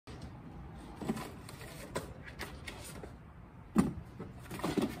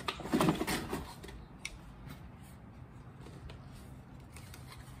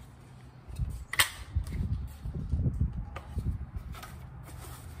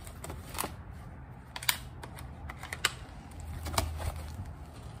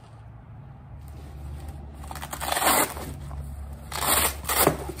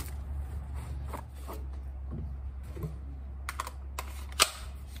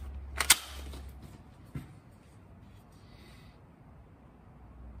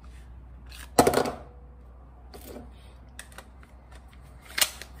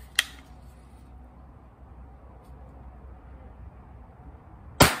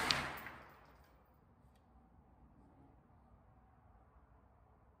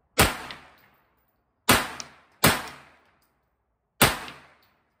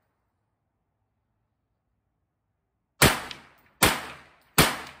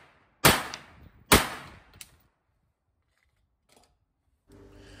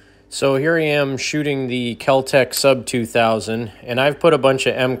So here I am shooting the Kel Tec Sub 2000, and I've put a bunch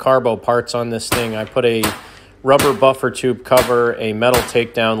of MCARBO parts on this thing. I put a rubber buffer tube cover, a metal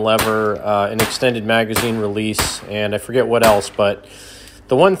takedown lever, an extended magazine release, and I forget what else, but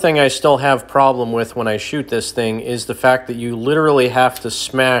the one thing I still have problem with when I shoot this thing is the fact that you literally have to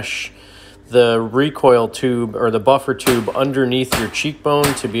smash the recoil tube or the buffer tube underneath your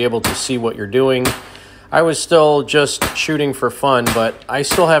cheekbone to be able to see what you're doing. I was still just shooting for fun, but I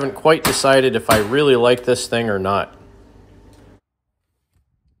still haven't quite decided if I really like this thing or not.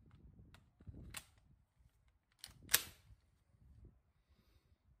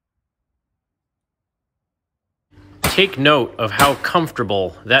 Take note of how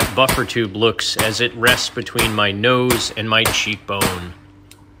comfortable that buffer tube looks as it rests between my nose and my cheekbone.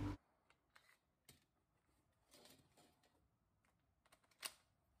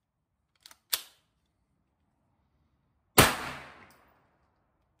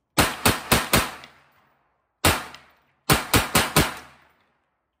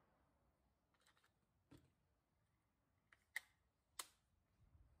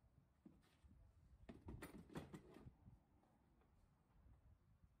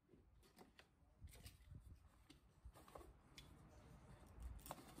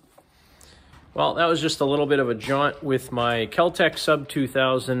 Well, that was just a little bit of a jaunt with my Kel Tec Sub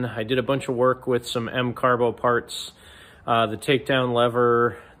 2000. I did a bunch of work with some MCARBO parts. The takedown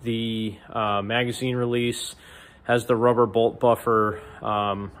lever, the magazine release, has the rubber bolt buffer.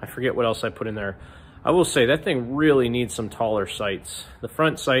 I forget what else I put in there. I will say that thing really needs some taller sights. The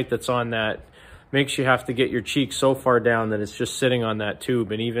front sight that's on that makes you have to get your cheek so far down that it's just sitting on that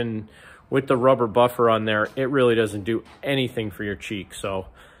tube. And even with the rubber buffer on there, it really doesn't do anything for your cheek. So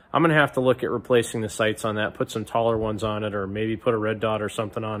I'm gonna have to look at replacing the sights on that, put some taller ones on it, or maybe put a red dot or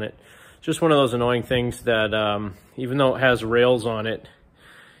something on it. Just one of those annoying things that even though it has rails on it,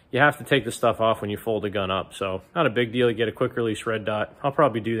 you have to take the stuff off when you fold the gun up. So not a big deal to get a quick release red dot. I'll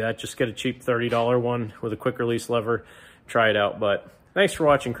probably do that. Just get a cheap $30 one with a quick release lever, try it out. But thanks for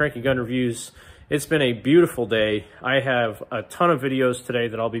watching Cranky Gun Reviews. It's been a beautiful day. I have a ton of videos today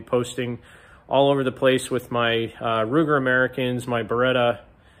that I'll be posting all over the place with my Ruger Americans, my Beretta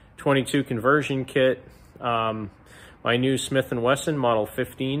 22 conversion kit, my new Smith & Wesson Model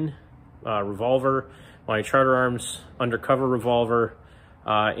 15 revolver, my Charter Arms undercover revolver,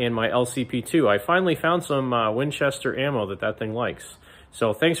 and my LCP2. I finally found some Winchester ammo that thing likes.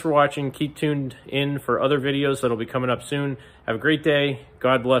 So thanks for watching. Keep tuned in for other videos that'll be coming up soon. Have a great day.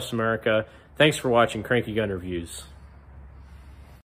 God bless America. Thanks for watching Cranky Gun Reviews.